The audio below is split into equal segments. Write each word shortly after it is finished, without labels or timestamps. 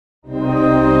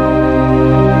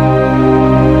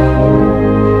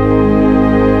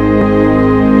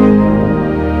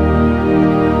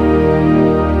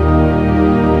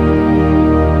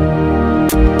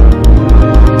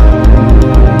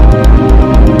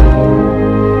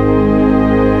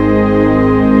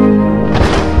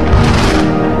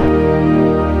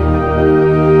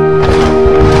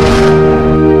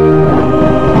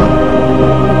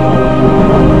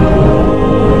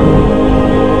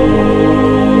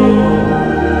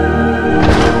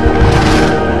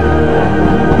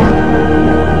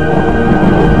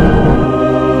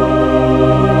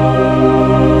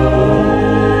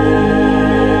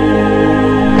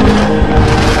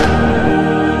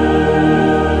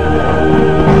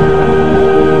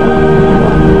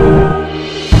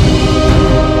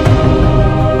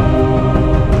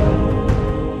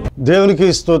దేవునికి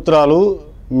స్తోత్రాలు.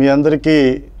 మీ అందరికీ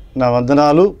నా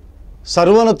వందనాలు.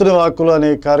 సర్వోన్నతుని వాక్కులు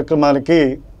అనే కార్యక్రమానికి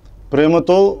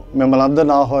ప్రేమతో మిమ్మల్ని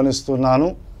అందరిని ఆహ్వానిస్తున్నాను.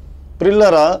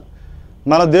 ప్రిల్లరా,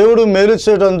 మన దేవుడు మేలు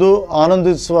చేయడందు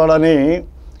ఆనందించువాడని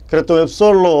క్రితం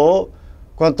ఎపిసోడ్లో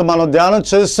కొంత మనం ధ్యానం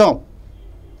చేస్తాం.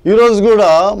 ఈరోజు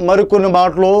కూడా మరికొన్ని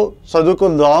మాటలు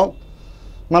చదువుకుందాం.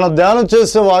 మనం ధ్యానం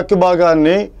చేసే వాక్య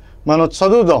భాగాన్ని మనం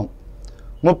చదువుదాం.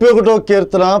 31వ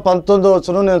కీర్తన 19వ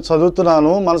వచనం నేను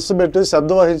చదువుతున్నాను. మనసు పెట్టి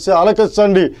శ్రద్ధ వహించి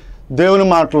ఆలకించండి దేవుని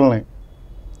మాటలని.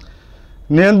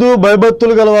 నేందు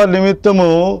భయభక్తులు గల వారి నిమిత్తము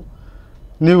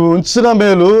నీవు ఉంచిన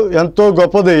మేలు ఎంతో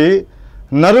గొప్పది.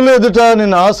 నరుల ఎదుట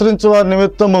నిన్ను ఆశ్రయించే వారి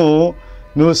నిమిత్తము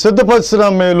నువ్వు సిద్ధపరిచిన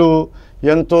మేలు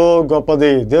ఎంతో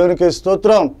గొప్పది. దేవునికి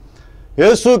స్తోత్రం.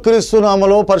 యేసుక్రీస్తు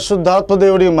నామములో పరిశుద్ధాత్మ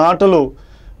దేవుడి మాటలు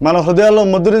మన హృదయాల్లో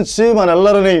ముద్రించి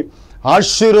మనెల్లరినీ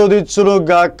ఆశీర్వదించును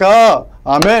గాక.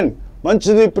 ఆమెన్.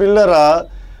 మంచిది ప్రిల్లరా,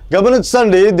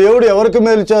 గమనించండి. దేవుడు ఎవరికి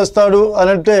మేలు చేస్తాడు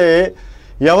అనంటే,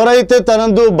 ఎవరైతే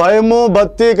తనందు భయము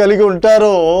భక్తి కలిగి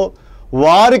ఉంటారో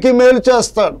వారికి మేలు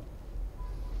చేస్తాడు.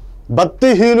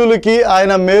 భక్తిహీనులకి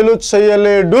ఆయన మేలు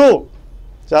చేయలేడు.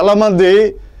 చాలామంది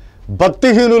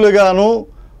భక్తిహీనులుగాను,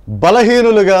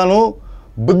 బలహీనులుగాను,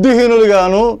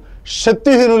 బుద్ధిహీనులుగాను,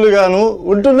 శక్తిహీనులుగాను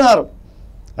ఉంటున్నారు.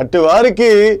 అట్టి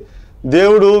వారికి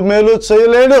దేవుడు మేలు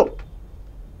చేయలేడు.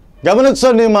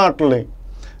 గమనించండి ఈ మాటల్ని.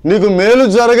 నీకు మేలు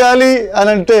జరగాలి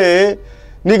అనంటే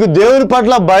నీకు దేవుని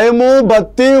పట్ల భయము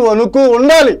భక్తి వణుకు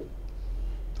ఉండాలి.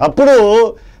 అప్పుడు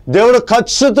దేవుడు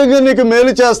ఖచ్చితంగా నీకు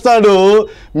మేలు చేస్తాడు.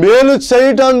 మేలు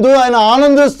చేయటందు ఆయన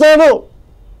ఆనందిస్తాడు.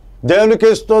 దేవునికి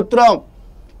స్తోత్రం.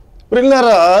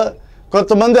 ప్రిల్లరా,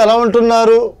 కొంతమంది ఎలా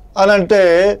ఉంటున్నారు అనంటే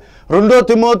 2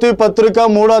 తిమోతి పత్రిక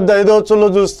 3:5 వచనంలో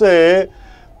చూస్తే,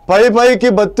 పైకి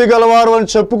భక్తి గలవారు అని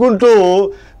చెప్పుకుంటూ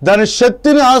దాని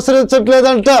శక్తిని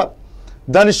ఆశ్రయించట్లేదంట,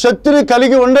 దాని శక్తిని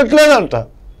కలిగి ఉండట్లేదంట.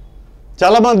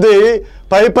 చాలామంది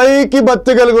పైకి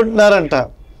భక్తి కలిగి ఉంటున్నారంట.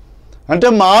 అంటే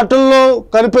మాటల్లో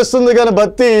కనిపిస్తుంది కానీ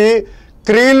భక్తి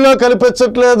క్రియల్లో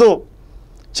కనిపించట్లేదు,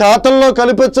 చేతల్లో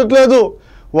కనిపించట్లేదు.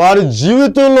 వారి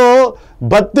జీవితంలో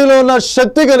భక్తిలో ఉన్న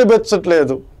శక్తి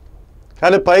కనిపించట్లేదు.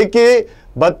 కానీ పైకి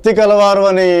భక్తి కలవారు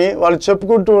అని వాళ్ళు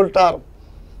చెప్పుకుంటూ ఉంటారు.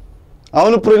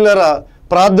 అవును ప్రియులారా,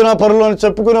 ప్రార్థనా పరులు అని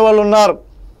చెప్పుకునే వాళ్ళు ఉన్నారు,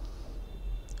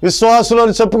 విశ్వాసులు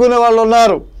అని చెప్పుకునే వాళ్ళు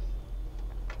ఉన్నారు,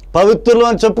 పవిత్రులు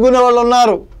అని చెప్పుకునే వాళ్ళు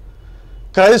ఉన్నారు,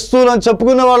 క్రైస్తవులు అని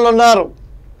చెప్పుకునే వాళ్ళు ఉన్నారు.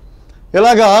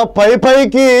 ఇలాగా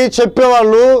పైకి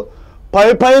చెప్పేవాళ్ళు,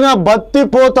 పైన భక్తి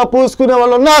పోత పూసుకునే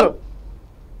వాళ్ళు ఉన్నారు.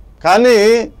 కానీ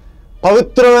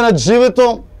పవిత్రమైన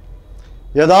జీవితం,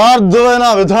 యథార్థమైన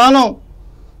విధానం,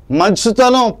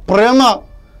 మంచితనం, ప్రేమ,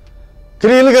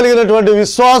 క్రియలు కలిగినటువంటి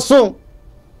విశ్వాసం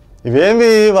ఇవేమి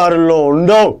వారిలో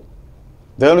ఉండవు.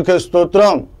 దేవునికి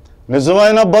స్తోత్రం.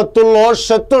 నిజమైన భక్తుల్లో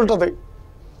శక్తి ఉంటుంది.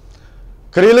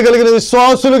 క్రియలు కలిగిన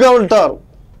విశ్వాసులుగా ఉంటారు.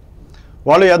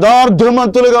 వాళ్ళు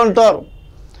యథార్థవంతులుగా ఉంటారు.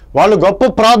 వాళ్ళు గొప్ప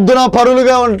ప్రార్థనా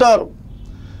పరులుగా ఉంటారు.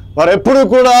 వారు ఎప్పుడూ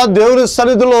కూడా దేవుని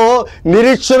సన్నిధిలో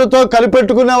నిరీక్షణతో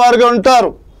కనిపెట్టుకునేవారుగా ఉంటారు.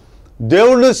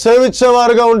 దేవుణ్ణి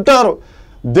సేవించేవారుగా ఉంటారు.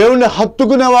 దేవుణ్ణి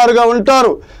హత్తుకునేవారుగా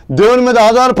ఉంటారు. దేవుని మీద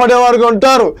ఆధారపడేవారుగా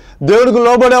ఉంటారు. దేవునికి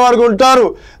లోబడేవారుగా ఉంటారు.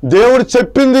 దేవుడు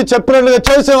చెప్పినట్లుగా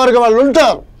చేసేవారుగా వాళ్ళు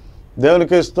ఉంటారు.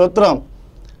 దేవునికి స్తోత్రం.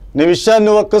 నీ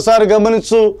విషయాన్ని ఒక్కసారి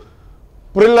గమనించు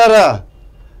ప్రిల్లరా.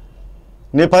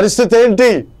 నీ పరిస్థితి ఏంటి?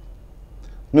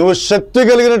 నువ్వు శక్తి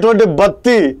కలిగినటువంటి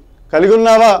భక్తి కలిగి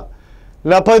ఉన్నావా,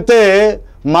 లేకపోతే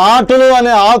మాటలు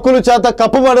అనే ఆకుల చేత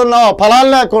కప్పబడి ఉన్నావా ఫలాలు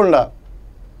లేకుండా?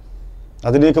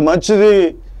 అది నీకు మంచిది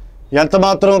ఎంత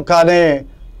మాత్రం కానే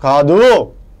కాదు.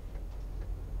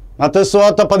 మత్తయి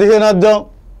సువార్త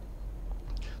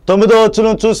 15:9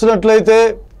 వచనం చూసినట్లయితే,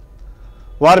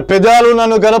 వారి పెదాలు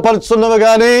నన్ను గనపరుచున్నవి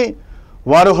కానీ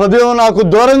వారి హృదయం నాకు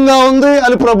దూరంగా ఉంది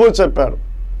అని ప్రభువు చెప్పాడు.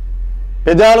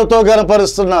 పెదాలతో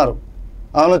గనపరుస్తున్నారు.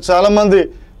 అవును, చాలామంది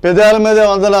పెదాల మీదే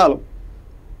వందనాలు,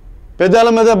 పెదాల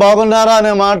మీదే బాగున్నారా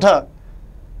అనే మాట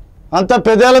అంతా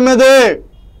పెదాల మీదే.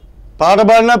 పాట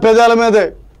పాడినా పెదాల మీదే,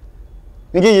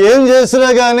 ఇంక ఏం చేసినా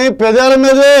కానీ పెదాల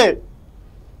మీదే.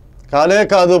 కానే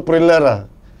కాదు ప్రిల్లరా,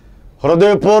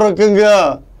 హృదయపూర్వకంగా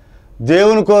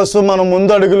దేవుని కోసం మనం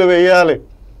ముందు అడుగులు వేయాలి.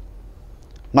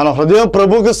 మన హృదయం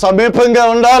ప్రభువుకు సమీపంగా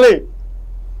ఉండాలి.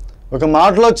 ఒక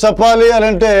మాటలో చెప్పాలి అని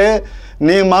అంటే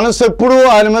నీ మనసు ఎప్పుడూ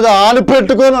ఆయన మీద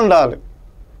ఆలిపెట్టుకొని ఉండాలి.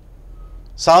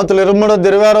 సామెతలు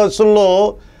 23:26 వచనంలో,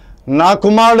 నా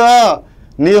కుమారుడా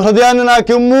నీ హృదయాన్ని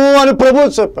నాకు ఇమ్ము అని ప్రభువు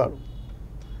చెప్పాడు.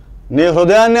 నీ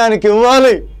హృదయాన్ని ఆయనకి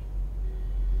ఇవ్వాలి.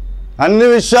 అన్ని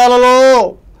విషయాలలో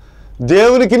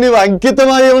దేవునికి నీవు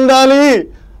అంకితమై ఉండాలి.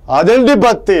 అదేంటి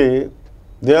భక్తి.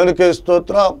 దేవునికి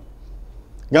స్తోత్రం.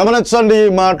 గమనించండి ఈ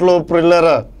మాటలు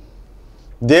ప్రిల్లరా.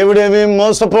 దేవుడేమీ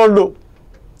మోసపోడు.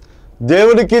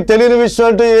 దేవుడికి తెలియని విషయం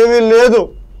అంటూ ఏమీ లేదు.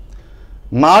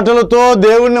 మాటలతో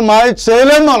దేవుణ్ణి మాయ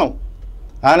చేయలేం మనం.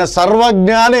 ఆయన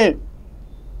సర్వజ్ఞాని,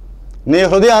 నీ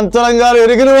హృదయ అంతరంగాలు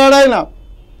ఎరిగినవాడాయన.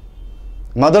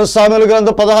 మొదటి సామెల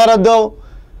గ్రంథం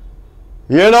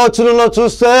 16:7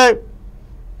 చూస్తే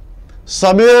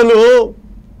సమూయేలు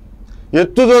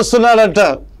ఎత్తు చూస్తున్నాడంట,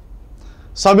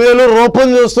 సమూయేలు రూపం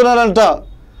చూస్తున్నాడంట,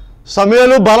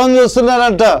 సమూయేలు బలం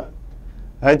చూస్తున్నాడంట.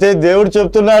 అయితే దేవుడు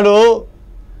చెప్తున్నాడు,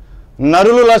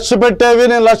 నరులు లక్ష్య పెట్టేవి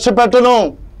నేను లక్ష్య పెట్టను.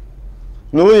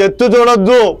 నువ్వు ఎత్తు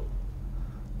చూడొద్దు,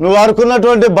 నువ్వు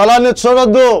వారుకున్నటువంటి బలాన్ని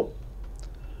చూడొద్దు.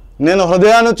 నేను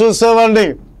హృదయాన్ని చూసేవాడిని,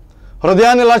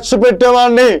 హృదయాన్ని లక్ష్య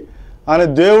పెట్టేవాడిని అని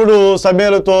దేవుడు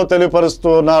సమూయేలుతో తెలియపరుస్తూ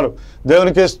ఉన్నాడు.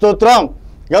 దేవునికి స్తోత్రం.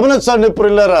 గమనించండి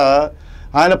ప్రియులారా,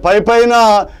 ఆయన పైన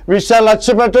విషయాలు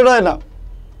లక్ష్య పెట్టడు.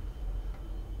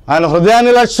 ఆయన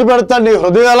హృదయాన్ని లక్ష్య పెడతాడు. నీ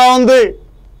హృదయం ఎలా ఉంది?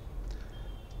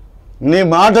 నీ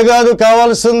మాట కాదు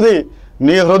కావాల్సింది,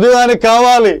 నీ హృదయానికి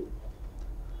కావాలి.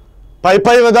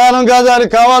 పై విధానం కాదు ఆయన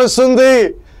కావాల్సింది,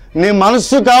 నీ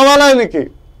మనస్సు కావాలి ఆయనకి.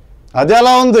 అది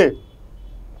ఎలా ఉంది?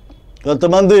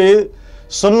 కొంతమంది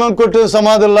సున్నం కొట్టిన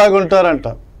సమాధుల్లాగా ఉంటారంట.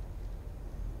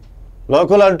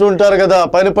 లోకలు అంటూ ఉంటారు కదా,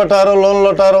 పైన పట్టారో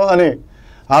లోన్లోటారో అని.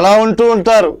 అలా ఉంటూ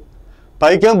ఉంటారు.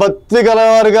 పైకేం భక్తి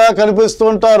గలవారిగా కనిపిస్తూ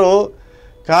ఉంటారు,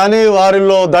 కానీ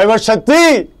వారిలో దైవశక్తి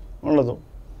ఉండదు.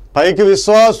 పైకి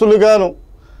విశ్వాసులుగాను,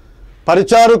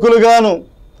 పరిచారకులుగాను,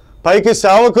 పైకి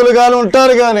సేవకులుగాను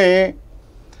ఉంటారు, కానీ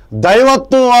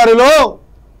దైవత్వం వారిలో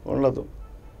ఉండదు.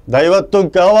 దైవత్వం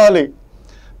కావాలి.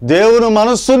 దేవుని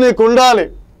మనస్సు నీకు ఉండాలి.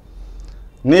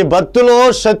 నీ భక్తిలో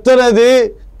శక్తి అనేది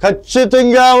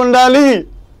ఖచ్చితంగా ఉండాలి.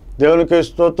 దేవునికి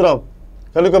స్తోత్రం.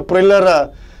 కనుక ప్రియులారా,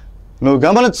 నువ్వు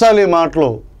గమనించాలి ఈ మాటలు.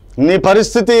 నీ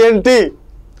పరిస్థితి ఏంటి?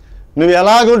 నువ్వు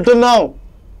ఎలాగుంటున్నావు?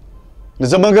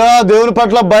 నిజముగా దేవుని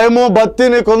పట్ల భయము భక్తి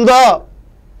నీకుందా?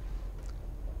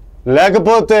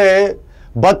 లేకపోతే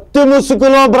భక్తి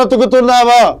ముసుగులో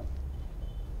బ్రతుకుతున్నావా?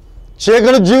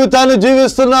 చీకటి జీవితాన్ని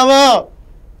జీవిస్తున్నావా?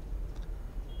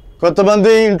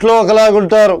 కొంతమంది ఇంట్లో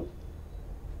ఒకలాగుంటారు,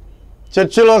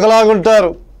 చర్చిలో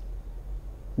ఒకలాగుంటారు,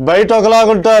 బయట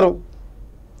ఒకలాగుంటారు,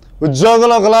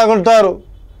 ఉద్యోగంలో ఒకలాగుంటారు,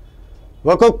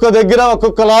 ఒక్కొక్క దగ్గర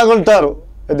ఒక్కొక్కలాగుంటారు.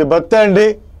 ఇది భక్తి అండి?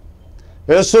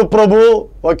 యేసు ప్రభు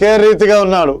ఒకే రీతిగా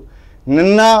ఉన్నాడు.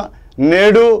 నిన్న,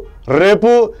 నేడు,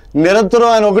 రేపు నిరంతరం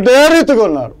ఆయన ఒకటే రీతిగా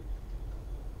ఉన్నాడు.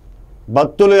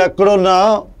 భక్తులు ఎక్కడున్నా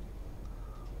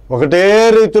ఒకటే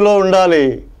రీతిలో ఉండాలి.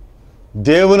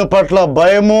 దేవుని పట్ల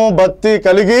భయము భక్తి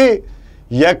కలిగి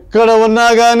ఎక్కడ ఉన్నా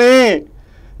కానీ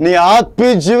నీ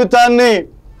ఆత్మీయ జీవితాన్ని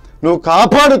నువ్వు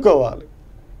కాపాడుకోవాలి.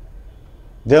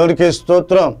 దేవునికి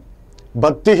స్తోత్రం.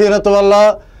 భక్తిహీనత వల్ల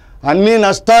అన్నీ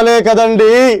నష్టాలే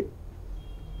కదండి.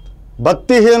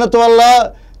 భక్తిహీనత వల్ల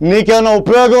నీకేమైనా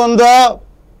ఉపయోగం ఉందా?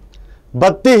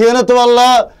 భక్తిహీనత వల్ల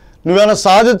నువ్వేమైనా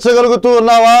సాధించగలుగుతూ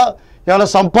ఉన్నావా? ఏమైనా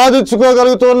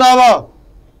సంపాదించుకోగలుగుతూ ఉన్నావా?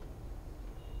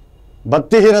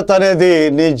 భక్తిహీనత అనేది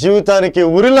నీ జీవితానికి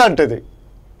ఉరి లాంటిది.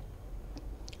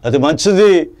 అది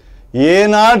మంచిది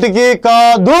ఏనాటికి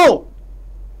కాదు.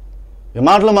 ఈ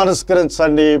మాటలు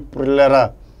మనస్కరించండి పిల్లరా.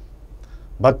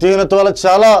 భక్తిహీనత వల్ల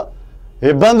చాలా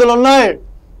ఇబ్బందులు ఉన్నాయి.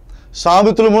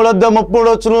 సామెతలు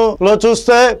 3:33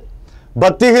 చూస్తే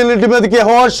భక్తిహీనుడి మీదకి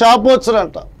యెహోవా శాపం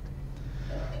వచ్చునంట.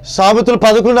 సామెతలు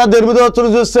 11:8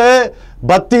 చూస్తే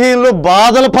భక్తిహీనులు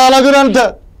బాధల పాలగునంట.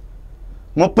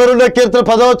 32 కీర్తన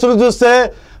 10 చూస్తే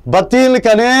భక్తిహీనులకి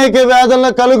అనేక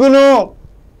వేదనలు కలుగును.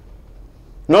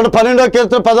 112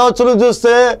 కీర్తన 10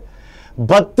 చూస్తే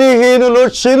భక్తిహీనులు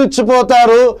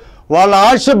క్షీణించిపోతారు, వాళ్ళ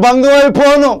ఆశ భంగం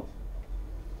అయిపోను.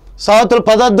 సామెతలు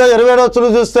 10:27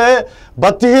 చూస్తే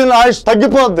భక్తిహీనుల ఆయుష్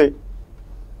తగ్గిపోద్ది.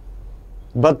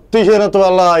 భక్తిహీనత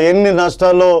వల్ల ఎన్ని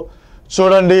నష్టాల్లో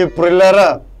చూడండి ప్రియులారా.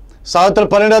 సామెతలు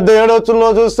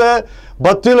 12:7 చూస్తే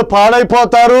భక్తులు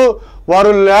పాడైపోతారు,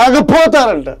 వారు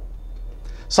లేకపోతారంట.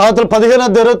 సామెతలు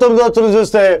 15:29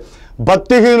 చూస్తే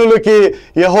భక్తిహీనులకి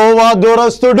యెహోవా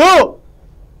దూరస్తుడు.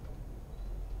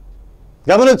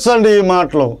 గమనించండి ఈ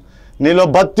మాటలు. నీలో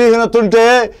భక్తిహీనత ఉంటే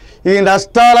ఈ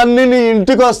నష్టాలన్నీ నీ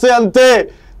ఇంటికి వస్తాయి, అంతే.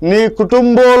 నీ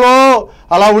కుటుంబంలో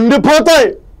అలా ఉండిపోతాయి.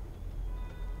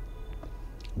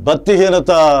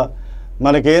 భక్తిహీనత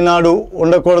మనకేనాడు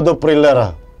ఉండకూడదు ప్రియులారా.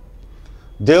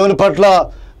 దేవుని పట్ల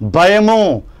భయము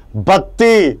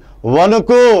భక్తి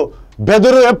వణుకు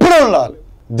బెదురు ఎప్పుడూ ఉండాలి.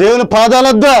 దేవుని పాదాల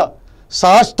వద్ద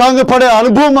సాష్టాంగపడే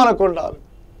అనుభవం మనకు ఉండాలి.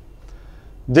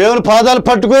 దేవుని పాదాలు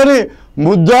పట్టుకొని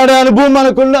ముద్దాడే అనుభవం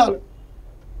మనకు ఉండాలి.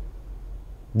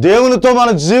 దేవునితో మన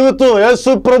జీవితం, యేసు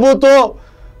ప్రభుతో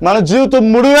మన జీవితం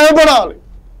ముడివేయబడాలి.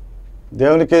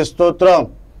 దేవునికి స్తోత్రం.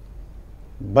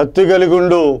 భక్తి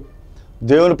కలిగుండు,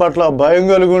 దేవుని పట్ల భయం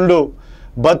కలిగుండు,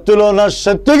 భక్తిలో ఉన్న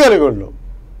శక్తి కలిగుండు.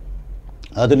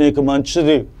 అది నీకు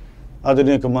మంచిది, అది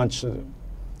నీకు మంచిది.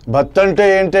 భక్తి అంటే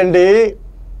ఏంటండి?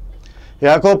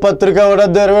 యాకోబు పత్రిక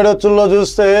 1:27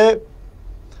 చూస్తే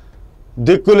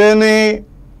దిక్కులేని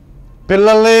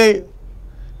పిల్లల్ని,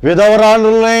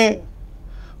 విధవరాండ్రుల్ని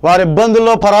వారి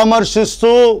ఇబ్బందుల్లో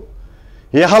పరామర్శిస్తూ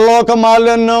ఇహలోక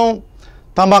మాలిన్యం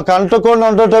తమ కంటకుండా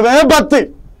ఉండటమే భక్తి.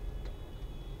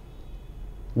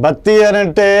 భక్తి అని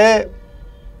అంటే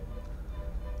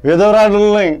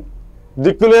విధవరాండ్రుల్ని,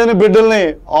 దిక్కులేని బిడ్డల్ని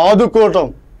ఆదుకోవటం,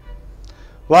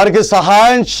 వారికి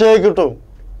సహాయం చేయటం,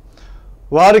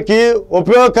 వారికి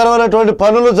ఉపయోగకరమైనటువంటి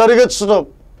పనులు జరిగించడం,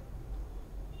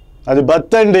 అది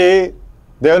భక్తి అండి.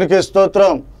 దేవునికి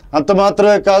స్తోత్రం. అంత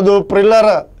మాత్రమే కాదు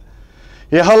ప్రియులారా,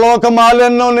 ఇహలోక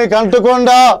మాలిన్యం నీకు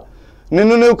అంటకుండా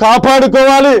నిన్ను నువ్వు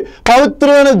కాపాడుకోవాలి,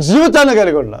 పవిత్రమైన జీవితాన్ని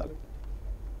కలిగి ఉండాలి.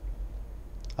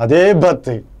 అదే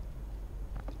భక్తి.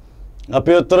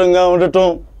 అపవిత్రంగా ఉండటం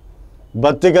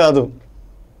భక్తి కాదు.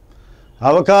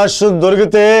 అవకాశం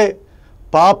దొరికితే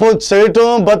పాపం చేయటం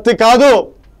భక్తి కాదు.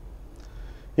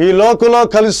 ఈ లోకంలో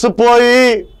కలిసిపోయి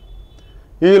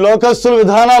ఈ లోకస్తుల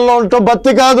విధానాల్లో ఉండటం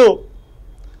భక్తి కాదు.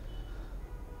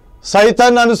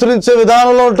 సైతాన్ని అనుసరించే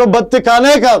విధానంలో ఉండటం భక్తి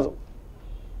కానే కాదు.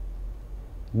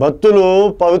 భక్తులు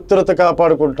పవిత్రత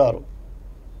కాపాడుకుంటారు.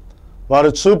 వారి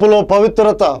చూపులో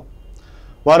పవిత్రత,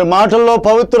 వారి మాటల్లో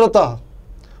పవిత్రత,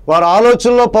 వారి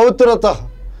ఆలోచనలో పవిత్రత,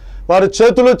 వారి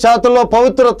చేతులు చేతుల్లో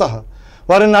పవిత్రత,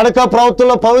 వారి నడక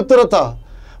ప్రవృత్తిలో పవిత్రత,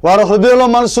 వారి హృదయంలో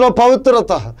మనసులో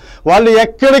పవిత్రత. వాళ్ళు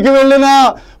ఎక్కడికి వెళ్ళినా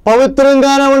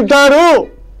పవిత్రంగానే ఉంటారు.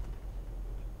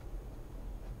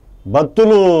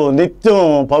 భక్తులు నిత్యం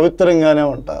పవిత్రంగానే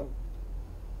ఉంటారు.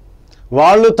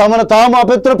 వాళ్ళు తమను తాము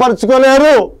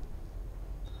అపవిత్రపరచుకోలేరు.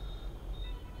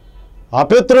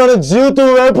 అపవిత్రమైన జీవితం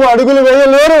వైపు అడుగులు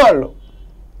వేయలేరు వాళ్ళు.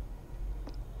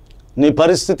 నీ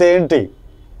పరిస్థితి ఏంటి?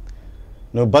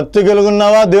 నువ్వు భక్తి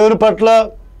కలిగున్నావా దేవుని పట్ల?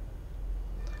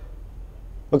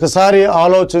 ఒకసారి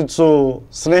ఆలోచించు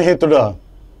స్నేహితుడా.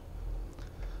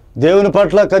 దేవుని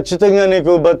పట్ల ఖచ్చితంగా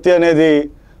నీకు భక్తి అనేది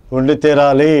ఉండి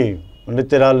తీరాలి, ఉండి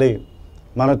తీరాలి.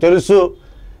 మనకు తెలుసు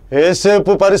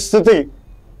యోసేపు పరిస్థితి.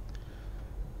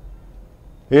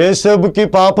 యోసేపుకి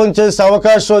పాపం చేసే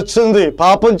అవకాశం వచ్చింది.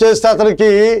 పాపం చేస్తే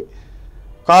అతనికి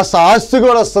కాస్త ఆస్తి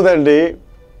కూడా వస్తుందండి.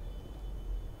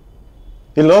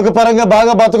 ఈ లోకపరంగా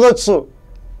బాగా బతకొచ్చు.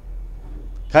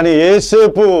 కానీ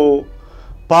యోసేపు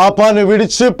పాపాన్ని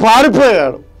విడిచి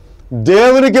పారిపోయాడు.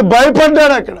 దేవునికి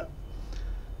భయపడ్డాడు. అక్కడ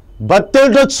భక్తి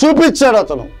ఏంటో చూపించాడు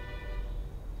అతను.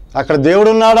 అక్కడ దేవుడు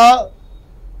ఉన్నాడా?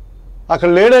 అక్కడ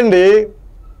లేడండి.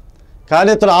 కానీ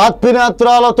ఇతను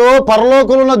ఆత్మీయత్రాలతో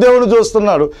పరలోకంలో ఉన్న దేవుడు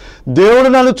చూస్తున్నాడు. దేవుడు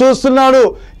నన్ను చూస్తున్నాడు.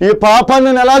 ఈ పాపాన్ని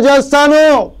నేను ఎలా చేస్తాను?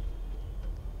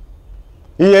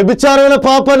 ఈ వ్యభిచారమైన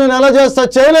పాపాన్ని నేను ఎలా చేస్తా?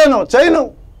 చేయను.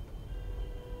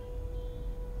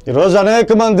 ఈరోజు అనేక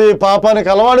మంది పాపానికి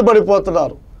అలవాటు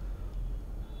పడిపోతున్నారు.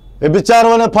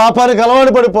 వ్యభిచారం అనే పాపానికి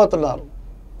అలవాటు పడిపోతున్నారు.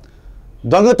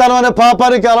 దొంగతనం అనే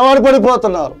పాపానికి అలవాటు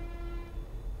పడిపోతున్నారు.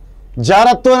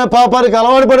 జారత్వం అనే పాపానికి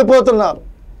అలవాటు పడిపోతున్నారు.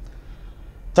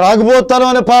 త్రాగుబోతనం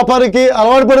అనే పాపానికి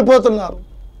అలవాటు పడిపోతున్నారు.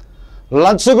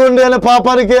 లంచగొండి అనే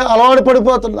పాపానికి అలవాటు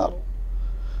పడిపోతున్నారు.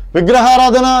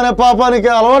 విగ్రహారాధన అనే పాపానికి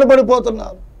అలవాటు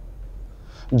పడిపోతున్నారు.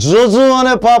 జోజు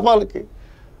అనే పాపాలకి,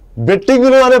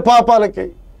 బెట్టింగులు అనే పాపాలకి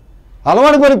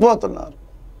అలవాటు పడిపోతున్నారు.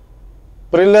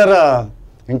 ప్రియులారా,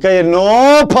 ఇంకా ఎన్నో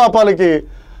పాపాలకి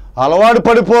అలవాటు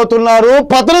పడిపోతున్నారు,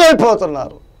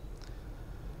 పతనమైపోతున్నారు.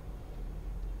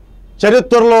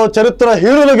 చరిత్రలో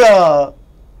చరిత్రహీనులుగా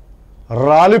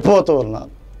రాలిపోతూ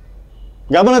ఉన్నారు.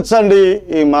 గమనించండి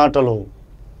ఈ మాటలు.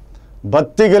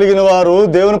 భక్తి కలిగిన వారు,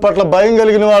 దేవుని పట్ల భయం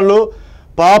కలిగిన వాళ్ళు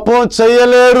పాపం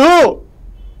చేయలేరు.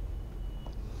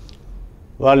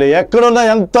 వాళ్ళు ఎక్కడున్నా,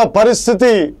 ఎంత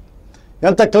పరిస్థితి,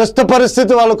 ఎంత క్లిష్ట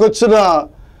పరిస్థితి వాళ్ళకు వచ్చినా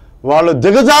వాళ్ళు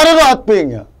దిగజారరు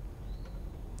ఆత్మీయంగా.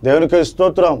 దేవునికి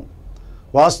స్తోత్రం.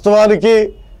 వాస్తవానికి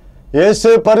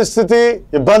యేసే పరిస్థితి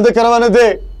ఇబ్బందికరమైనదే.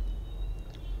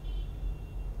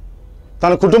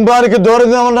 తన కుటుంబానికి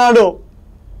దూరంగా ఉన్నాడు.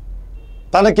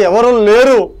 తనకి ఎవరు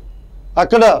లేరు.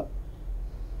 అక్కడ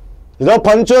ఏదో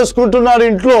పని చేసుకుంటున్నాడు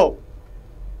ఇంట్లో.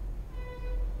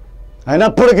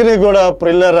 అయినప్పటికీ కూడా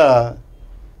ప్రియులారా,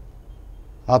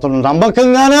 అతను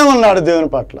నమ్మకంగానే ఉన్నాడు దేవుని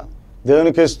పట్ల.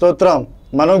 దేవునికి స్తోత్రం.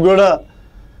 మనం కూడా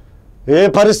ఏ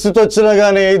పరిస్థితి వచ్చినా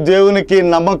కానీ దేవునికి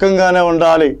నమ్మకంగానే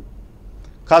ఉండాలి.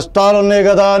 కష్టాలు ఉన్నాయి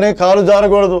కదా అని కాలు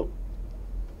జారకూడదు.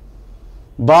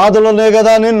 బాధలు ఉన్నాయి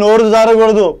కదా అని నోరు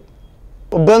జారకూడదు.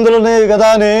 ఇబ్బందులు ఉన్నాయి కదా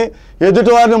అని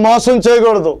ఎదుటి వారిని మోసం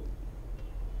చేయకూడదు.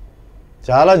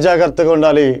 చాలా జాగ్రత్తగా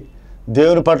ఉండాలి.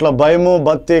 దేవుని పట్ల భయము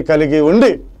భక్తి కలిగి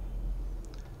ఉండి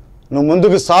నువ్వు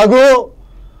ముందుకు సాగు.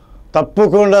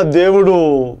 తప్పకుండా దేవుడు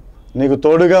నీకు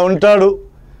తోడుగా ఉంటాడు.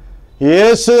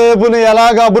 యేసేపుని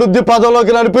ఎలాగ అభివృద్ధి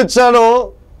పదంలోకి నడిపించాడో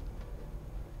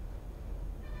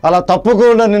అలా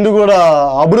తప్పకుండా నిన్ను కూడా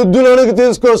అభివృద్ధిలోనికి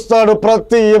తీసుకొస్తాడు.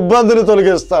 ప్రతి ఇబ్బందిని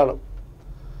తొలగిస్తాడు.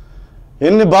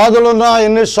 ఎన్ని బాధలున్నా,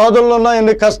 ఎన్ని శోధనలున్నా,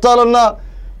 ఎన్ని కష్టాలున్నా,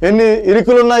 ఎన్ని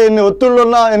ఇరుకులున్నా, ఎన్ని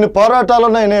ఒత్తిళ్ళున్నా, ఎన్ని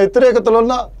పోరాటాలున్నా, ఎన్ని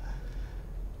వ్యతిరేకతలున్నా,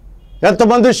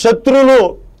 ఎంతమంది శత్రువులు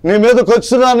నీ మీదకి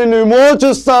వచ్చినా నిన్ను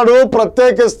విమోచిస్తాడు,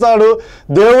 ప్రత్యేకిస్తాడు.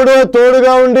 దేవుడే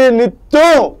తోడుగా ఉండి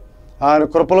నిత్యం ఆయన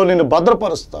కృపలో నిన్ను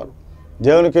భద్రపరుస్తాడు.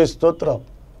 దేవునికి స్తోత్రం.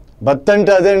 భక్తి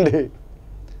అంటే అదేండి.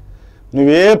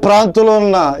 నువ్వే ప్రాంతంలో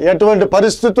ఉన్నా, ఎటువంటి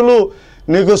పరిస్థితులు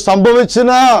నీకు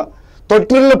సంభవించినా,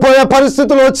 తొట్టిల్లిపోయే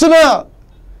పరిస్థితులు వచ్చినా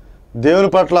దేవుని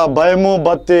పట్ల భయము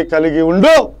భక్తి కలిగి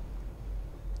ఉండు.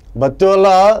 భక్తి వల్ల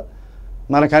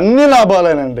మనకన్నీ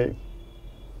లాభాలేనండి.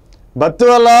 భక్తి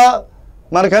వల్ల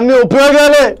మనకన్నీ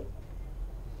ఉపయోగాలే.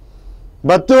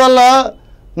 భక్తి వల్ల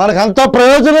మనకంతా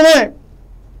ప్రయోజనమే.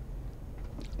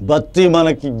 భక్తి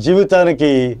మనకి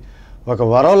జీవితానికి ఒక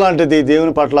వరం లాంటిది.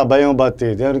 దేవుని పట్ల భయం భక్తి.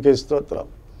 దేవునికి స్తోత్రం.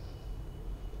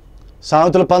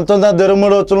 సామెతలు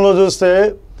 19:23 చూస్తే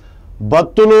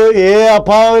భక్తులు ఏ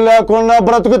అపాయం లేకుండా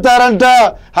బ్రతుకుతారంట.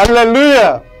 హల్లెలూయా.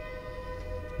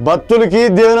 భక్తులకి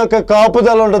దేవుని యొక్క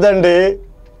కాపుదల ఉంటుందండి.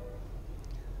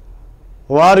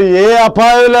 వారు ఏ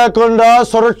అపాయం లేకుండా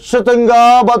సురక్షితంగా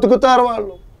బతుకుతారు.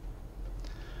 వాళ్ళు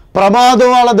ప్రమాదం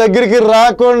వాళ్ళ దగ్గరికి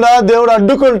రాకుండా దేవుడు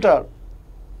అడ్డుకుంటాడు.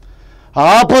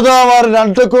 ఆపద వారిని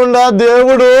అంటకుండా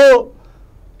దేవుడు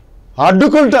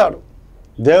అడ్డుకుంటాడు.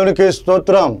 దేవునికి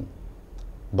స్తోత్రం.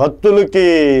 భక్తులకి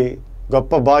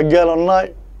గొప్ప భాగ్యాలు ఉన్నాయి.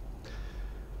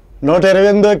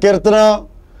 128వ కీర్తన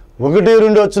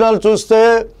 1-2 వచనాలు చూస్తే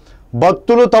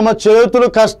భక్తులు తమ చేతులు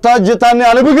కష్టార్జితాన్ని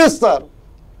అనుభవిస్తారు.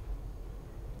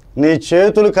 నీ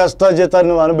చేతులు కష్టార్జితాన్ని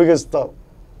నువ్వు అనుభవిస్తావు.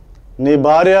 నీ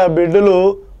భార్య బిడ్డలు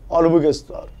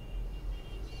అనుభవిస్తారు.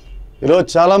 ఈరోజు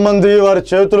చాలామంది వారి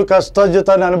చేతులు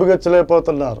కష్టార్జితాన్ని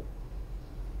అనుభవించలేకపోతున్నారు.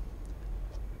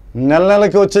 నెల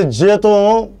నెలకి వచ్చే జీతం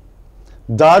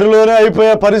దారిలోనే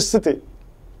అయిపోయే పరిస్థితి.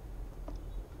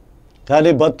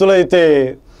 కానీ భక్తులైతే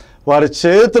వారి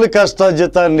చేతుల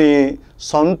కష్టార్జితాన్ని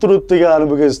సంతృప్తిగా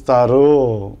అనుభవిస్తారు.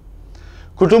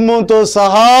 కుటుంబంతో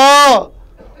సహా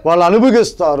వాళ్ళు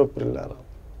అనుభవిస్తారు. పిల్లలు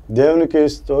దేవునికి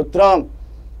స్తోత్రం.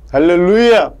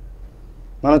 హల్లెలూయా.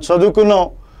 మనం చదువుకున్నాం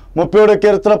 30వ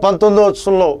కీర్తన 19వ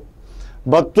వచనంలో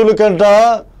భక్తుల కంట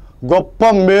గొప్ప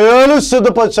మేలు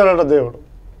సిద్ధపరిచాడట దేవుడు.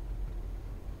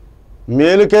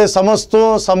 మేలుకే సమస్తం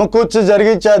సమకూర్చి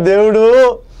జరిగించే దేవుడు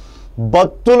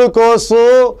భక్తుల కోసం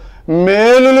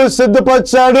మేలులు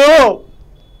సిద్ధపరిచాడు.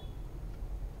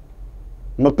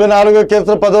 34వ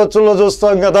కీర్తన 10వ వచనంలో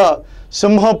చూస్తాం కదా,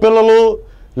 సింహ పిల్లలు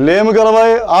లేమి గలవై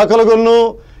ఆకలిగొన్ను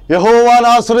యెహోవాను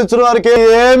ఆశ్రయించిన వారికి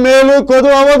ఏ మేలు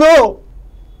కొదువ అవ్వదు.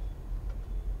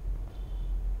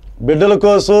 బిడ్డల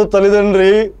కోసం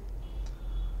తల్లిదండ్రి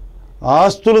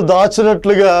ఆస్తులు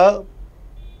దాచినట్లుగా,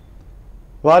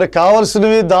 వారికి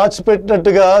కావలసినవి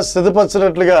దాచిపెట్టినట్టుగా,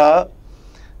 సిద్ధపరిచినట్లుగా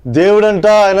దేవుడంట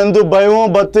ఆయనందు భయం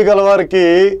భక్తి గలవారికి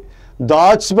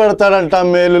దాచిపెడతాడంట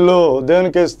మేలులు.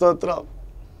 దేవునికి స్తోత్రం.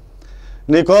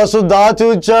 నీకోసం దాచి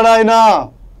ఉంచాడు ఆయన.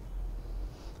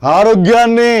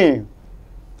 ఆరోగ్యాన్ని,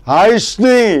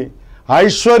 ఆయుష్ని,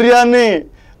 ఐశ్వర్యాన్ని,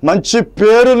 మంచి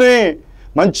పేరుని,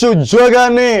 మంచి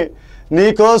ఉద్యోగాన్ని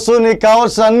నీకోసం నీకు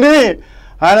కావాల్సిన అన్నీ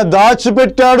ఆయన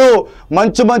దాచిపెట్టాడు.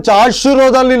 మంచి మంచి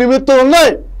ఆశీర్వాదాలు నీ నిమిత్తం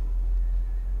ఉన్నాయి.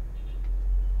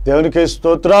 దేవునికి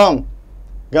స్తోత్రం.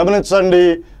 గమనించండి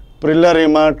ప్రిల్లర్, ఈ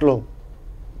మాటలు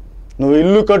నువ్వు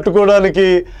ఇల్లు కట్టుకోవడానికి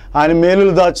ఆయన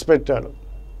మేలులు దాచిపెట్టాడు.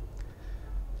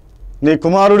 నీ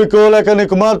కుమారుడికో లేక నీ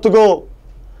కుమార్తెకో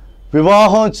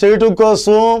వివాహం చేయటం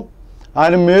కోసం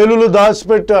ఆయన మేలులు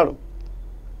దాచిపెట్టాడు.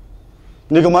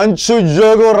 నీకు మంచి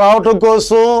ఉద్యోగం రావటం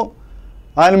కోసం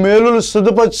ఆయన మేలులు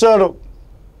సిద్ధపరిచాడు.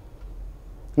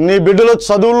 నీ బిడ్డల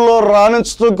చదువుల్లో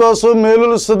రాణించడం కోసం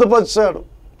మేలులు సిద్ధపరిచాడు.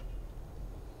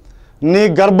 నీ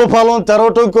గర్భఫలం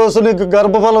తెరవటం కోసం, నీకు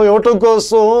గర్భఫలం ఇవ్వటం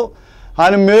కోసం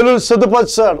ఆయన మేలులు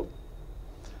సిద్ధపరిచాడు.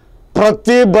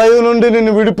 ప్రతి భయం నుండి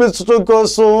నిన్ను విడిపించడం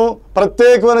కోసం,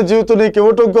 ప్రత్యేకమైన జీవితం నీకు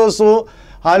ఇవ్వటం కోసం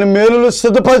ఆయన మేలులు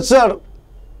సిద్ధపరిచాడు.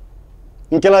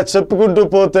 ఇంకెలా చెప్పుకుంటూ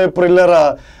పోతే ప్రిల్లరా,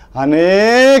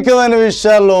 అనేకమైన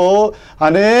విషయాల్లో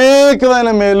అనేకమైన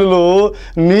మేలులు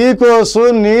నీ కోసం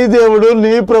నీ దేవుడు,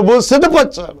 నీ ప్రభు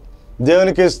సిద్ధపరిచాడు.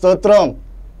 దేవునికి స్తోత్రం.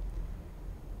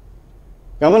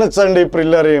 గమనించండి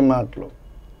ప్రిల్లర్, ఈ మాటలు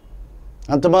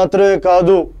అంత మాత్రమే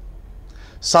కాదు.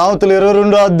 సామెతలు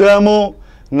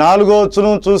 22వ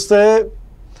వచనం చూస్తే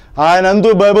ఆయనందు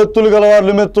భయభక్తులు గలవారి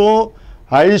నిమిత్తం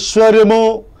ఐశ్వర్యము,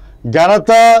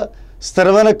 ఘనత,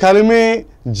 స్థిరమైన కలిమి,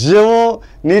 జీవం,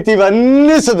 నీతి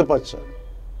ఇవన్నీ సిద్ధపరిచాడు.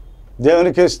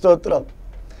 దేవునికి స్తోత్రం.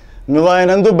 నువ్వు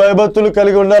ఆయనందు భయభక్తులు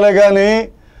కలిగి ఉండాలి, కానీ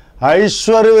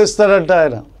ఐశ్వర్యం ఇస్తాడట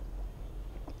ఆయన.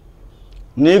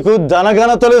 నీకు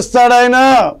ధనఘనతలు ఇస్తాడు ఆయన.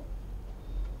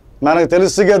 మనకు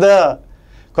తెలుసు కదా,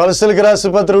 కొలసీలకు రాసిన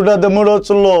పత్రిక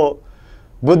 3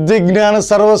 బుద్ధి జ్ఞాన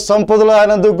సర్వ సంపదలు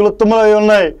ఆయన గుప్తములై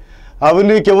ఉన్నాయి, అవి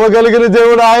నీకు ఇవ్వగలిగిన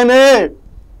దేవుడు ఆయనే.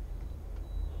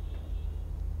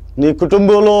 నీ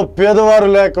కుటుంబంలో పేదవారు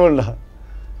లేకుండా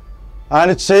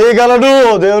ఆయన చేయగలడు.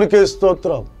 దేవునికి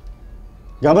స్తోత్రం.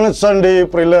 గమనించండి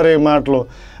ప్రియులారా, ఈ మాటలు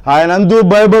ఆయనందు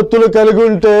భయభక్తులు కలిగి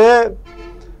ఉంటే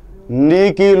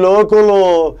నీకు ఈ లోకంలో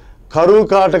కరువు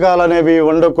కాటకాలు అనేవి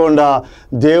ఉండకుండా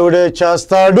దేవుడే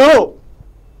చేస్తాడు.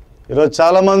 ఈరోజు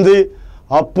చాలామంది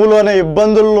అప్పులు అనే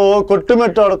ఇబ్బందుల్లో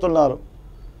కొట్టుమిట్టాడుతున్నారు,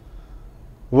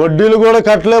 వడ్డీలు కూడా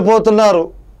కట్టలేకపోతున్నారు,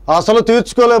 అసలు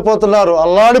తీర్చుకోలేకపోతున్నారు,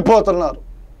 అల్లాడిపోతున్నారు.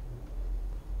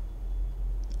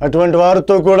 అటువంటి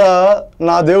వారితో కూడా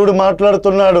నా దేవుడు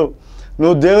మాట్లాడుతున్నాడు,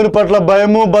 నువ్వు దేవుని పట్ల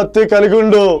భయము భక్తి కలిగి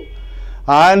ఉండు.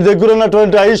 ఆయన దగ్గర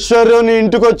ఉన్నటువంటి ఐశ్వర్యం నీ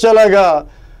ఇంటికి వచ్చేలాగా,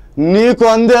 నీకు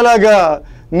అందేలాగా,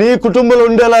 నీ కుటుంబంలో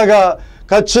ఉండేలాగా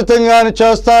ఖచ్చితంగా ఆయన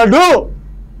చేస్తాడు.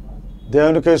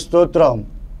 దేవునికి స్తోత్రం.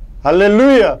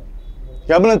 హల్లెలూయా.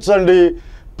 గమనించండి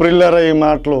ప్రియులారా, ఈ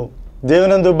మాటలు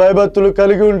దేవునందు భయభక్తులు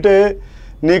కలిగి ఉంటే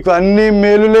నీకు అన్ని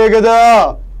మేలులే కదా.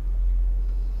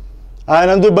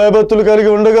 ఆయనందు భయభక్తులు కలిగి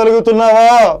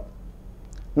ఉండగలుగుతున్నావా?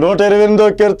 128వ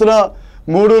కీర్తన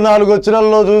 3-4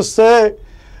 వచనాల్లో చూస్తే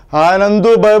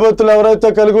ఆయనందు భయభక్తులు ఎవరైతే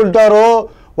కలిగి ఉంటారో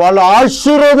వాళ్ళు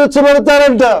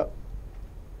ఆశీర్వదించబడతారంట.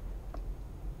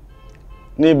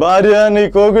 నీ భార్య నీ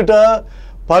కోగిట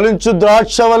ఫలించు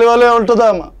ద్రాక్షవల్లి వలె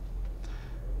ఉంటుందమ్మా.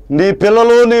 నీ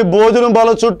పిల్లలు నీ భోజనం బల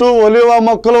చుట్టూ ఒలివ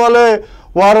మొక్కల వలె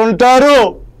వారు ఉంటారు.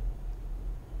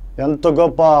 ఎంత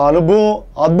గొప్ప అనుభవం,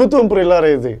 అద్భుతం ప్రియులారా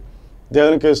ఇది.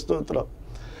 దేవునికి స్తోత్రం.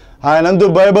 ఆయనందు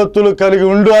భయభక్తులు కలిగి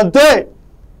ఉండు అంతే.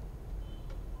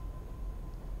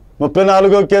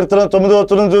 34వ కీర్తన 9వ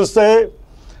వచనం చూస్తే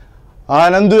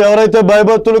ఆయనందు ఎవరైతే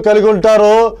భయభక్తులు కలిగి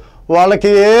ఉంటారో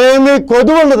వాళ్ళకి ఏమీ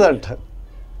కొదువు ఉండదంట.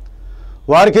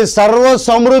 వారికి సర్వ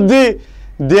సమృద్ధి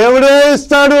దేవుడే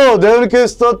ఇస్తాడు. దేవునికి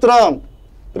స్తోత్రం.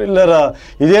 ప్రియులారా,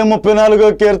 ఇదే 34వ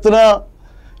కీర్తన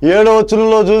 7వ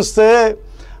వచనంలో చూస్తే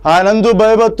ఆయనందు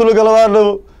భయభక్తులు గలవారు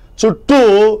చుట్టూ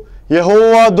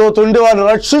యెహోవా దూతుండి వారిని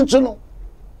రక్షించును.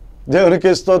 దేవునికి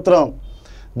స్తోత్రం.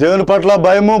 దేవుని పట్ల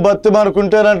భయము భక్తి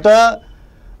మనకుంటేనంట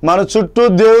మన చుట్టూ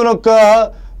దేవుని యొక్క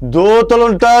దూతలు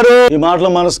ఉంటారు. ఈ మాటలు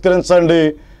మనస్కరించండి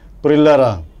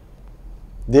ప్రియులారా.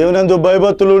 దేవునందు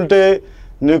భయభక్తులు ఉంటే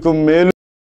నీకు మేలు,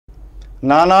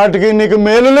 నానాటికి నీకు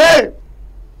మేలులే.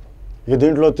 ఈ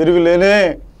దీంట్లో తిరుగులేనే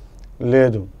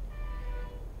లేదు.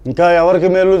 ఇంకా ఎవరికి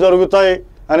మేలు జరుగుతాయి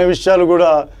అనే విషయాలు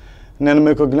కూడా నేను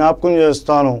మీకు జ్ఞాపకం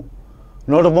చేస్తాను.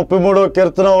 133వ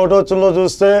కీర్తన 1వ వచనంలో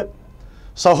చూస్తే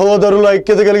సహోదరుల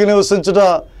ఐక్యత కలిగి నివసించుట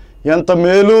ఎంత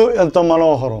మేలు, ఎంత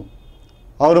మనోహరం.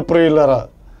 అవును ప్రియులారా,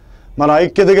 మన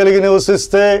ఐక్యత కలిగి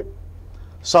నివసిస్తే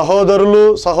సహోదరులు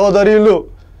సహోదరీలు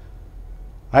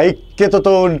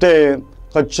ఐక్యతతో ఉంటే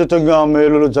ఖచ్చితంగా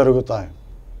మేలులు జరుగుతాయి.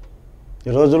 ఈ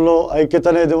రోజుల్లో ఐక్యత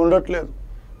అనేది ఉండట్లేదు.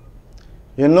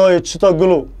 ఎన్నో హెచ్చు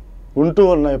తగ్గులు ఉంటూ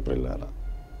ఉన్నాయి ప్రియులారా.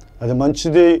 అది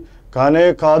మంచిది కానే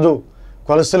కాదు.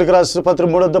 కొలసీలకు రాసిన పత్రిక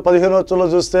 3:15 వచనంలో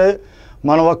చూస్తే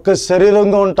మనం ఒక్క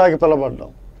శరీరంగా ఉంటాకి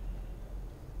పిలబడ్డాం.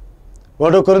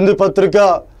 1 కొరింథీ పత్రిక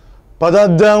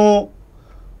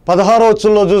 10:16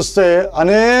 వచనంలో చూస్తే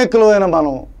అనేకులైన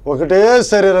మనం ఒకటే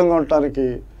శరీరంగా ఉండటానికి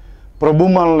ప్రభు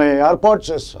మనల్ని ఏర్పాటు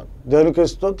చేస్తాడు. దేవునికి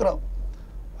స్తోత్రం.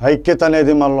 ఐక్యత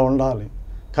అనేది మనలో ఉండాలి,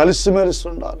 కలిసిమెలిసి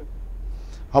ఉండాలి.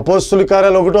 అపోస్తుల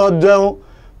కార్యాలు 1వ అధ్యాయం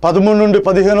 13 నుండి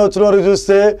 15 వచనం వరకు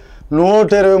చూస్తే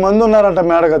 120 మంది ఉన్నారంట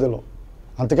మేడగదిలో.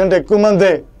 అంతకంటే ఎక్కువ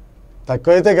మందే,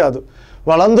 తక్కువైతే కాదు.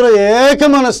 వాళ్ళందరూ ఏక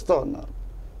మనసుతో ఉన్నారు.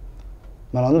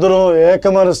 మనందరూ ఏక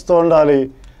మనసుతో ఉండాలి,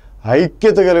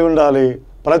 ఐక్యత కలిగి ఉండాలి.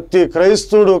 ప్రతి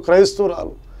క్రైస్తవుడు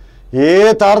క్రైస్తవురాలు ఏ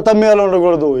తారతమ్యాలు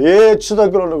ఉండకూడదు, ఏ హెచ్చు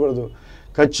తగ్గులు ఉండకూడదు.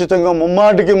 ఖచ్చితంగా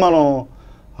ముమ్మాటికి మనం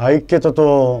ఐక్యతతో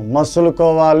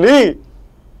మసులుకోవాలి.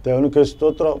 దేవునికి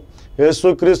స్తోత్రం.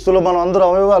 యేసుక్రీస్తులో మనం అందరం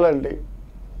అవయవాలండి.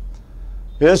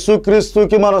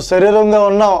 యేసుక్రీస్తుకి మనం శరీరంగా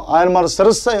ఉన్నాం, ఆయన మన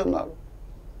శిరస్సు అయి ఉన్నాడు.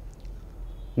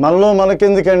 మనలో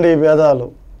మనకెందుకండి ఈ భేదాలు,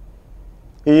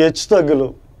 ఈ హెచ్చు తగ్గులు,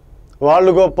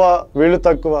 వాళ్ళు గొప్ప వీళ్ళు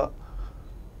తక్కువ,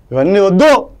 ఇవన్నీ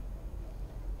వద్దు.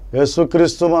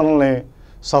 యేసుక్రీస్తు మనల్ని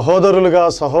సహోదరులుగా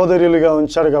సహోదరులుగా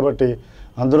ఉంచాడు కాబట్టి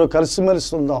అందరూ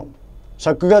కలిసిమెలిసి ఉందాం,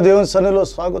 చక్కగా దేవుని సన్నిధిలో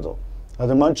సాగుదాం.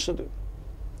 అది మంచిది.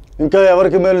 ఇంకా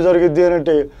ఎవరికి మేలు జరిగిద్ది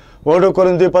అంటే 1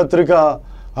 కొరింథీ పత్రిక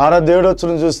 6:7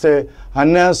 వచనం చూస్తే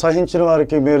అన్యాయం సహించిన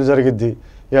వారికి మేలు జరిగిద్ది.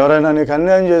 ఎవరైనా నీకు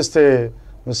అన్యాయం చేస్తే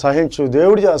నువ్వు సహించు,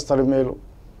 దేవుడు చేస్తాడు మేలు.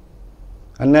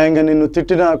 అన్యాయంగా నిన్ను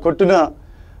తిట్టినా కొట్టినా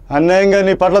అన్యాయంగా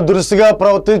నీ పట్ల దురుసుగా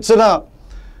ప్రవర్తించిన,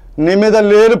 నీ మీద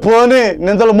లేనిపోని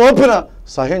నిందలు మోపిన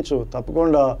సహించు.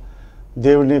 తప్పకుండా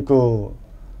దేవుడు నీకు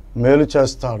మేలు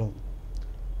చేస్తాడు.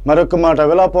 మరొక మాట,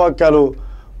 విలాపవాక్యాలు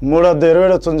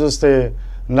 3:27 చూస్తే,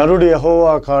 నరుడు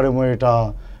యెహోవా కాడి మోయుట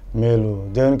మేలు.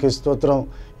 దేవునికి స్తోత్రం.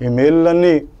 ఈ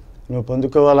మేలులన్నీ నువ్వు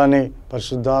పొందుకోవాలని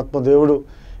పరిశుద్ధాత్మ దేవుడు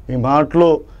ఈ మాటలు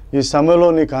ఈ సమయంలో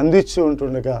నీకు అందించి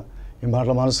ఉంటుండగా, ఈ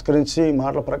మాటలు మనస్కరించి ఈ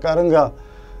మాటల ప్రకారంగా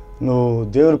నువ్వు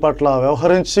దేవుని పట్ల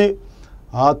వ్యవహరించి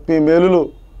ఆత్మీయ మేలులు,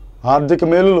 ఆర్థిక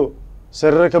మేలులు,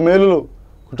 శారీరక మేలులు,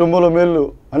 కుటుంబంలో మేలులు,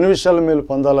 అన్ని విషయాల మేలు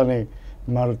పొందాలని ఈ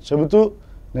మాటలు చెబుతూ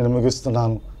నేను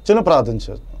ముగిస్తున్నాను. చిన్న ప్రార్థన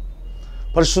చేస్తున్నాను.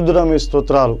 పరిశుద్ధుడా మీ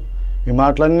స్తోత్రాలు. ఈ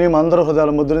మాటలన్నీ మా అందరి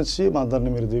హృదయాలు ముద్రించి మా అందరినీ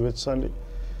మీరు దీవించండి.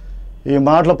 ఈ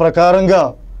మాటల ప్రకారంగా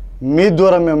మీ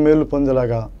ద్వారా మేము మేలు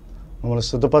పొందేలాగా మమ్మల్ని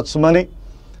సిద్ధపరచమని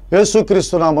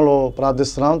యేసుక్రీస్తు నామములో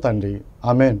ప్రార్థిస్తున్నాం తండ్రి.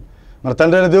 ఆమేన్. మన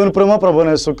తండ్రి అయిన దేవుని ప్రేమ, ప్రభువైన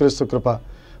యేసుక్రీస్తు కృప,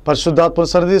 పరిశుద్ధాత్మ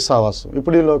సన్నిధి సావాసం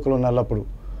ఇప్పుడు ఈ లోకంలో ఎల్లప్పుడూ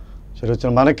వచ్చిన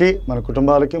మనకి, మన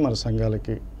కుటుంబాలకి, మన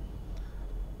సంఘాలకి,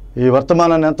 ఈ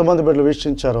వర్తమానాన్ని ఎంతమంది బిడ్డలు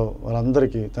వీక్షించారో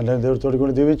వాళ్ళందరికీ తండ్రి అయిన దేవుడితోటి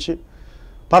కూడా దీవించి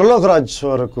పరలోక రాజ్యం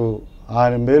వరకు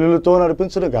ఆయన మేలులతో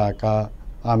నడిపించును గాక.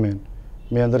 ఆమేన్.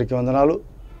 మీ అందరికీ వందనాలు.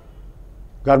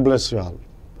 God bless you all.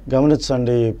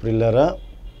 గమనించండి ప్రియులారా,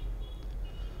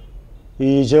 ఈ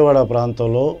విజయవాడ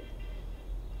ప్రాంతంలో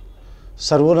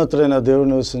సర్వోన్నతుడైన దేవుడు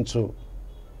నివసించు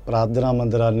ప్రార్థనా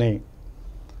మందిరాన్ని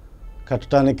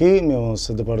కట్టడానికి మేము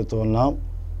సిద్ధపడుతూ ఉన్నాం.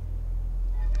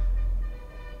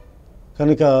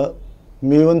 కనుక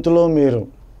మీ వంతులో మీరు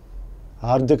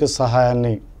ఆర్థిక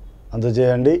సహాయాన్ని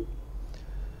అందజేయండి.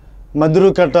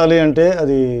 మందిరం కట్టాలి అంటే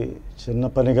అది చిన్న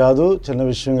పని కాదు, చిన్న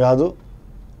విషయం కాదు.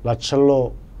 లక్షల్లో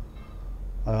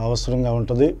అవసరంగా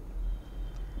ఉంటుంది.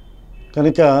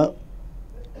 కనుక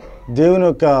దేవుని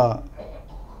యొక్క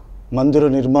మందిర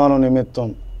నిర్మాణం నిమిత్తం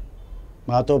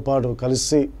మాతో పాటు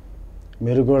కలిసి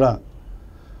మీరు కూడా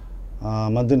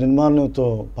మందిర నిర్మాణంతో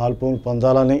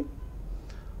పొందాలని,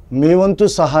 మీ వంతు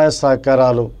సహాయ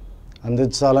సహకారాలు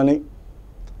అందించాలని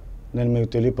నేను మీకు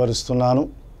తెలియపరుస్తున్నాను.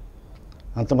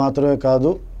 అంత మాత్రమే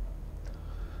కాదు,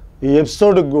 ఈ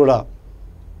ఎపిసోడ్కి కూడా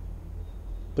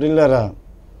ప్రియులారా,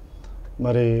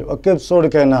 మరి ఒక్క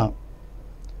ఎపిసోడ్కైనా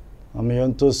మీ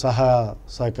వంతు సహాయ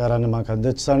సహకారాన్ని మాకు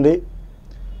అందించండి.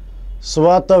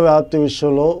 సువార్త వ్యాప్తి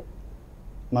విషయంలో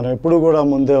మనం ఎప్పుడు కూడా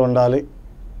ముందే ఉండాలి.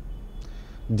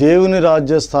 దేవుని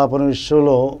రాజ్య స్థాపన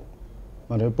విషయంలో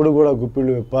మనం ఎప్పుడు కూడా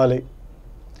గుప్పిళ్ళు విప్పాలి.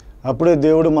 అప్పుడే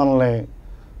దేవుడు మనల్ని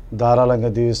ధారాళంగా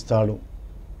దీవిస్తాడు.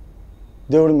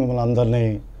 దేవుడు మిమ్మల్ని అందరినీ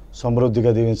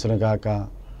సమృద్ధిగా దీవించును గాక.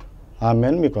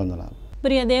 ఆమేన్. మీకు వందనాలు.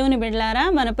 ప్రియ దేవుని బిడ్డలారా,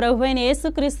 మన ప్రభువైన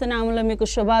యేసుక్రీస్తు నామములో మీకు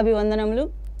శుభాభివందనములు.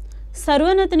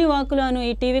 సర్వోన్నతుని వాక్కులు అను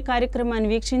ఈ టీవీ కార్యక్రమాన్ని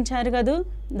వీక్షించారు కదూ.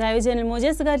 దైవజనులు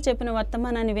మోజేస్ గారు చెప్పిన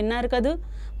వర్తమానాన్ని విన్నారు కదూ.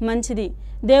 మంచిది.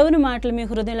 దేవుని మాటలు మీ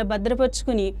హృదయంలో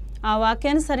భద్రపరుచుకుని ఆ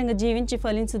వాక్యానుసారంగా జీవించి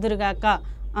ఫలించుదురుగాక.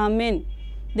 ఆమేన్.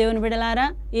 దేవుని బిడ్డలారా,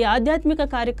 ఈ ఆధ్యాత్మిక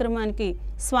కార్యక్రమానికి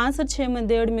స్పాన్సర్ చేయమని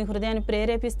దేవుడు మీ హృదయాన్ని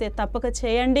ప్రేరేపిస్తే తప్పక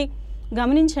చేయండి.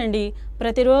 గమనించండి,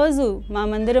 ప్రతిరోజు మా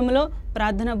మందిరంలో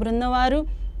ప్రార్థన బృందం వారు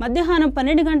మధ్యాహ్నం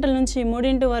 12 గంటల నుంచి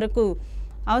 3 వరకు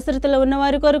అవసరతలో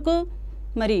ఉన్నవారి కొరకు,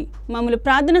 మరి మమ్మల్ని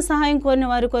ప్రార్థన సహాయం కోరిన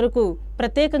వారి కొరకు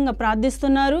ప్రత్యేకంగా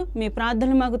ప్రార్థిస్తున్నారు. మీ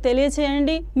ప్రార్థనలు మాకు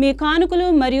తెలియచేయండి. మీ కానుకలు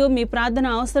మరియు మీ ప్రార్థన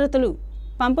అవసరతలు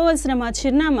పంపవలసిన మా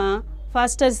చిరునామా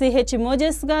ఫాస్టర్ సిహెచ్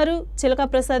మోజెస్ గారు, చిలక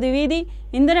ప్రసాద్ వీధి,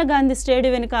 ఇందిరాగాంధీ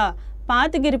స్టేడియం వెనుక,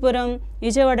 పాతగిరిపురం,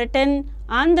 విజయవాడ 10,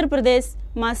 ఆంధ్రప్రదేశ్.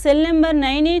 మా సెల్ నెంబర్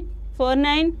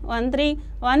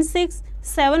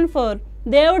 9849131674.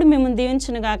 దేవుడు మిమ్మల్ని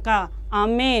దీవించునుగాక.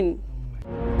 ఆమేన్.